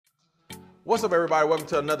What's up, everybody? Welcome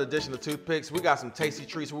to another edition of Toothpicks. We got some tasty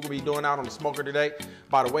treats we're gonna be doing out on the smoker today.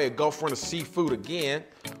 By the way, go for the seafood again.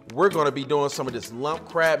 We're gonna be doing some of this lump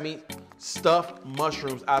crab meat, stuffed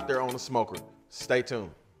mushrooms out there on the smoker. Stay tuned.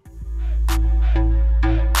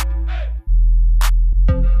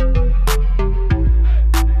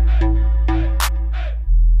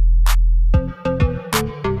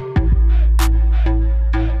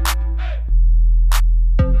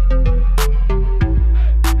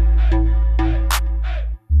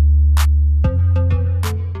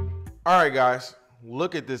 All right, guys,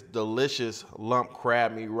 look at this delicious lump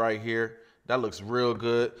crab meat right here. That looks real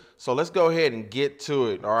good. So let's go ahead and get to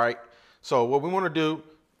it, all right? So what we want to do,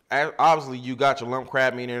 obviously you got your lump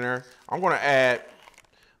crab meat in there. I'm going to add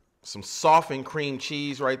some softened cream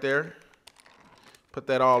cheese right there. Put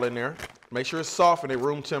that all in there. Make sure it's softened at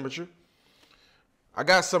room temperature. I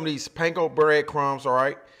got some of these panko breadcrumbs, all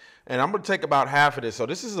right? And I'm going to take about half of this. So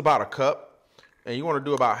this is about a cup, and you want to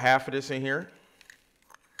do about half of this in here.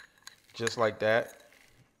 Just like that.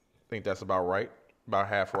 I think that's about right. About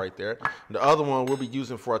half right there. The other one we'll be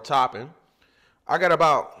using for a topping. I got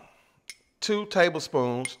about 2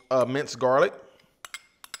 tablespoons of minced garlic.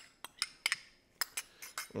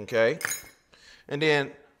 Okay. And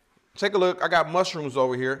then take a look. I got mushrooms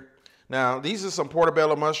over here. Now, these are some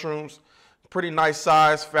portobello mushrooms. Pretty nice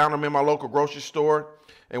size. Found them in my local grocery store.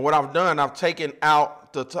 And what I've done, I've taken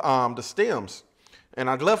out the stems. And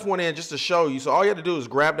I left one in just to show you. So all you have to do is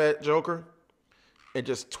grab that joker and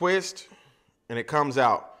just twist, and it comes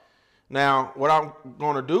out. Now, what I'm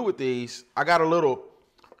going to do with these, I got a little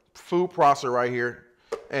food processor right here,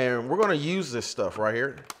 and we're going to use this stuff right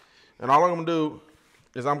here. And all I'm going to do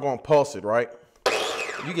is I'm going to pulse it, right?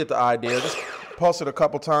 You get the idea. Just pulse it a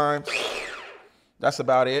couple times. That's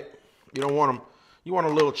about it. You don't want them, you want a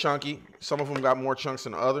little chunky. Some of them got more chunks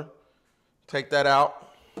than the other. Take that out.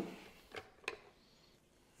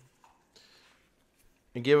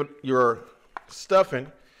 And give your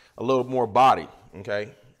stuffing a little more body, okay?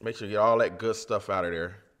 Make sure you get all that good stuff out of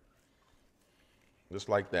there. Just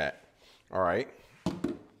like that. All right.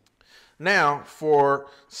 Now for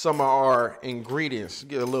some of our ingredients.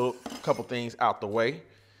 Get a couple things out the way.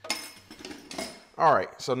 All right,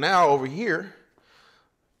 so now over here,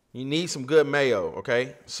 you need some good mayo,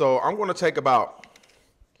 okay? So I'm gonna take about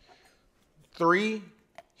 3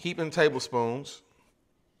 heaping tablespoons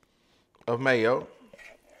of mayo.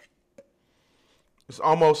 It's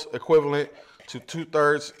almost equivalent to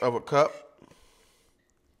 2/3 of a cup.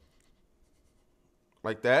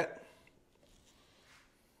 Like that.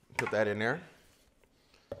 Put that in there.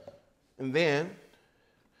 And then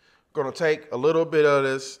I'm gonna take a little bit of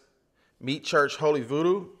this Meat Church Holy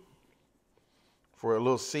Voodoo for a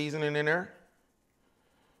little seasoning in there.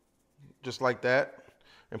 Just like that.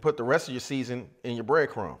 And put the rest of your season in your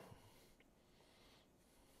breadcrumb.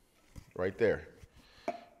 Right there.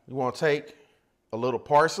 You wanna take a little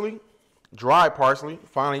parsley, dry parsley,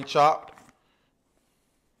 finely chopped.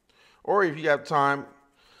 Or if you have time,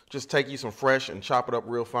 just take you some fresh and chop it up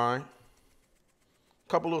real fine. A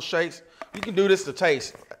couple little shakes. You can do this to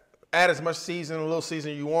taste. Add as much seasoning, a little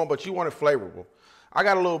seasoning you want, but you want it flavorful. I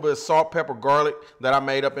got a little bit of salt, pepper, garlic that I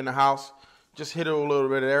made up in the house. Just hit it a little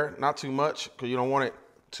bit there, not too much, because you don't want it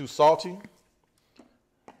too salty.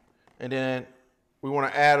 And then we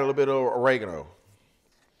want to add a little bit of oregano.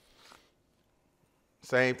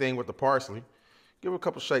 Same thing with the parsley. Give it a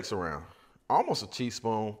couple shakes around. Almost a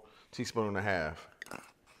teaspoon, teaspoon and a half.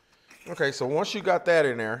 Okay, so once you got that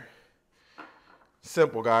in there,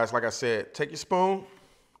 simple, guys. Like I said, take your spoon,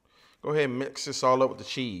 go ahead and mix this all up with the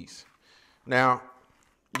cheese. Now,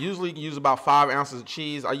 usually you can use about 5 ounces of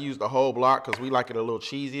cheese. I use the whole block because we like it a little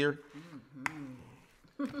cheesier.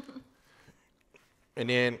 And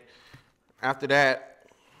then after that,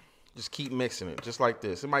 just keep mixing it, just like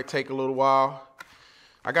this. It might take a little while.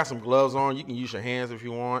 I got some gloves on. You can use your hands if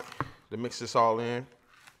you want to mix this all in.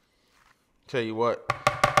 Tell you what,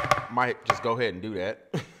 might just go ahead and do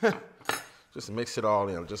that. Just mix it all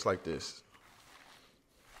in, just like this.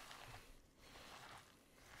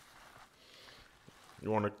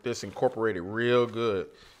 You want this incorporated real good.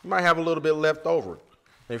 You might have a little bit left over.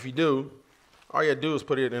 And if you do, all you have to do is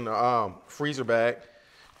put it in a freezer bag,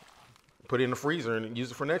 put it in the freezer, and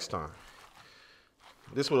use it for next time.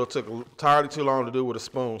 This would have took entirely too long to do with a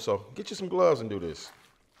spoon, so get you some gloves and do this.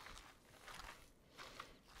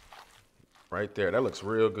 Right there, that looks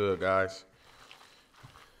real good, guys.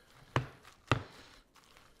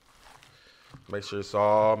 Make sure it's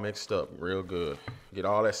all mixed up real good. Get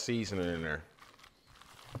all that seasoning in there.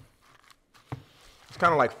 It's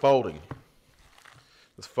kind of like folding.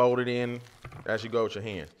 Just fold it in as you go with your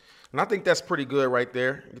hand. And I think that's pretty good right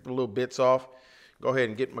there. Get the little bits off. Go ahead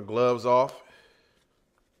and get my gloves off.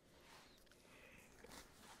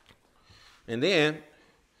 And then,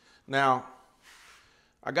 now,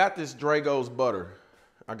 I got this Drago's butter.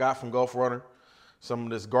 I got from Gulf Runner, some of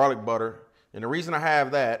this garlic butter. And the reason I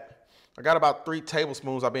have that, I got about 3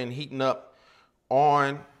 tablespoons I've been heating up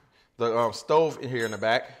on the stove in here in the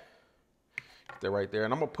back. They're right there.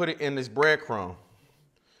 And I'm gonna put it in this breadcrumb.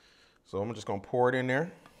 So I'm just gonna pour it in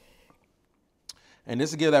there. And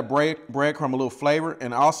this will give that breadcrumb a little flavor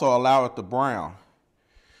and also allow it to brown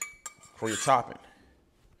for your topping.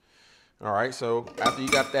 All right, so after you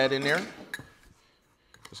got that in there,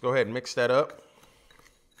 just go ahead and mix that up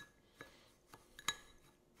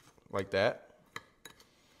like that.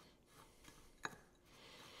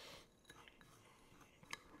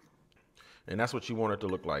 And that's what you want it to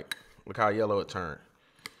look like. Look how yellow it turned.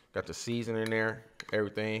 Got the seasoning in there,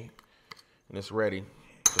 everything, and it's ready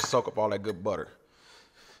to soak up all that good butter.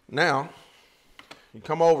 Now, you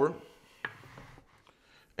come over,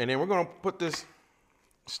 and then we're gonna put this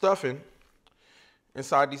stuffing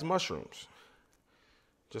inside these mushrooms,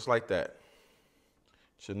 just like that.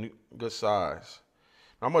 It's a good size.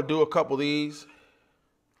 I'm gonna do a couple of these,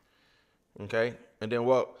 okay? And then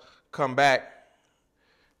we'll come back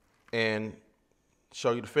and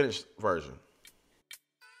show you the finished version.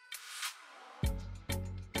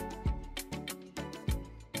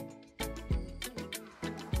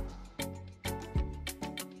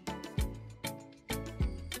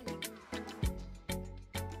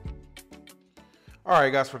 All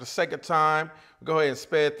right, guys, for the sake of time, go ahead and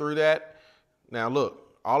sped through that. Now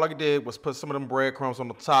look, all I did was put some of them breadcrumbs on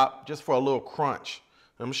the top just for a little crunch.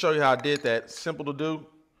 I'm gonna show you how I did that. Simple to do.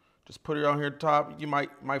 Just put it on here at the top. You might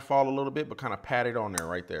fall a little bit, but kind of pat it on there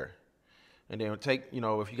right there. And then take, you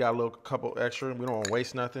know, if you got a little couple extra, we don't want to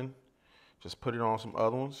waste nothing. Just put it on some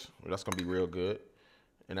other ones. That's gonna be real good.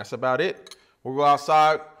 And that's about it. We'll go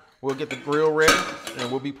outside, we'll get the grill ready, and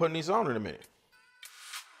we'll be putting these on in a minute.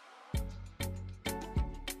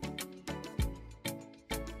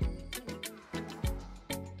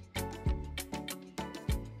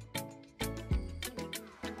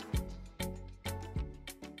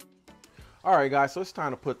 All right, guys, so it's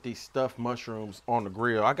time to put these stuffed mushrooms on the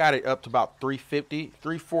grill. I got it up to about 350,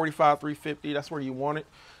 345, 350. That's where you want it.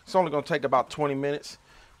 It's only gonna take about 20 minutes.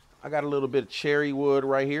 I got a little bit of cherry wood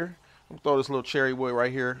right here. I'm gonna throw this little cherry wood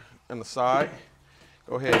right here on the side.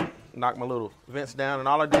 Go ahead and knock my little vents down. And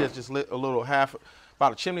all I did is just lit a little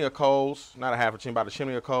about a chimney of coals, not a half a chimney, about a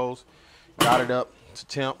chimney of coals. Got it up to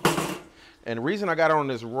temp. And the reason I got it on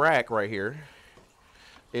this rack right here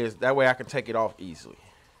is that way I can take it off easily.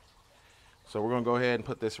 So we're gonna go ahead and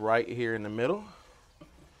put this right here in the middle.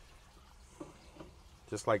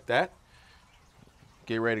 Just like that.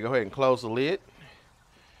 Get ready to go ahead and close the lid.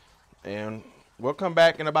 And we'll come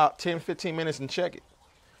back in about 10, 15 minutes and check it.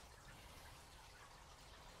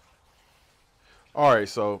 All right,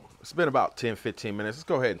 so it's been about 10, 15 minutes. Let's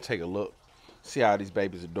go ahead and take a look. See how these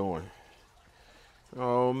babies are doing.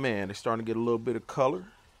 Oh man, they're starting to get a little bit of color.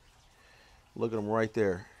 Look at them right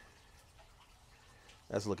there.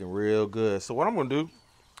 That's looking real good. So what I'm gonna do,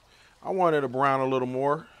 I want it to brown a little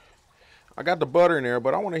more. I got the butter in there,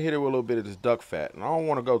 but I want to hit it with a little bit of this duck fat. And I don't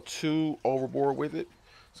want to go too overboard with it.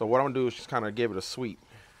 So what I'm gonna do is just kind of give it a sweep.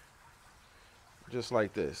 Just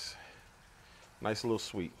like this. Nice little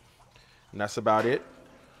sweep. And that's about it.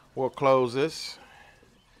 We'll close this.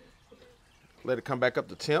 Let it come back up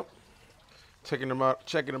to temp. Checking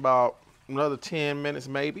about another 10 minutes,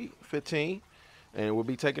 maybe 15. And we'll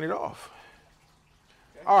be taking it off.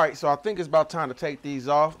 All right, so I think it's about time to take these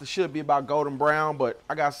off. They should be about golden brown, but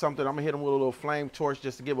I got something. I'm gonna hit them with a little flame torch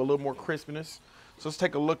just to give a little more crispiness. So let's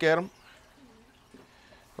take a look at them.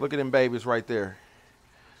 Look at them babies right there.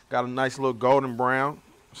 Got a nice little golden brown.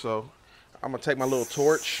 So I'm gonna take my little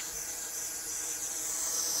torch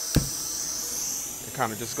and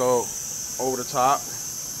kind of just go over the top.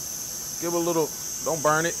 Give it a little, don't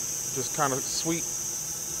burn it, just kind of sweep,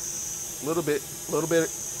 little bit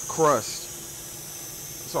crust.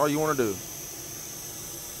 That's all you want to do.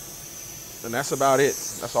 And that's about it.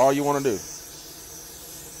 That's all you want to do.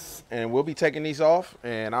 And we'll be taking these off,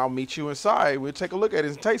 and I'll meet you inside. We'll take a look at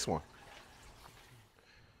it and taste one.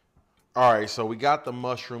 All right, so we got the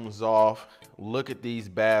mushrooms off. Look at these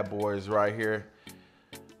bad boys right here.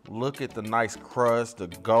 Look at the nice crust, the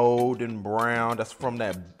golden brown. That's from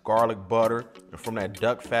that garlic butter and from that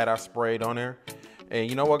duck fat I sprayed on there. And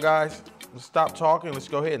you know what, guys? Let's stop talking. Let's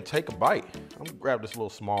go ahead and take a bite. I'm gonna grab this little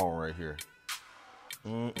small one right here.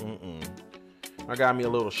 I got me a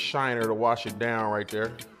little shiner to wash it down right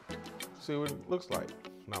there. See what it looks like.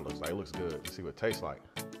 Not looks like, it looks good. Let's see what it tastes like.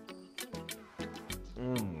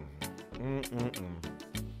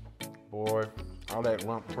 Boy, all that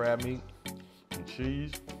rump crab meat and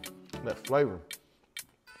cheese, that flavor,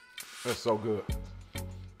 that's so good.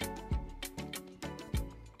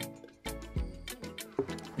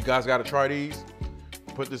 You guys gotta try these.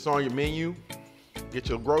 Put this on your menu. Get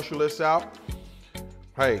your grocery list out.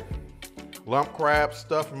 Hey, lump crab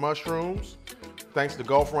stuffed mushrooms. Thanks to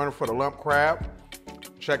Gulf Runner for the lump crab.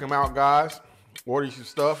 Check them out, guys. Order your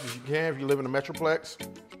stuff if you can, if you live in the Metroplex.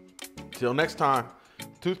 Till next time,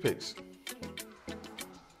 Toothpiks.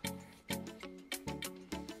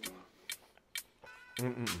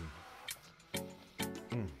 Mm-mm-mm.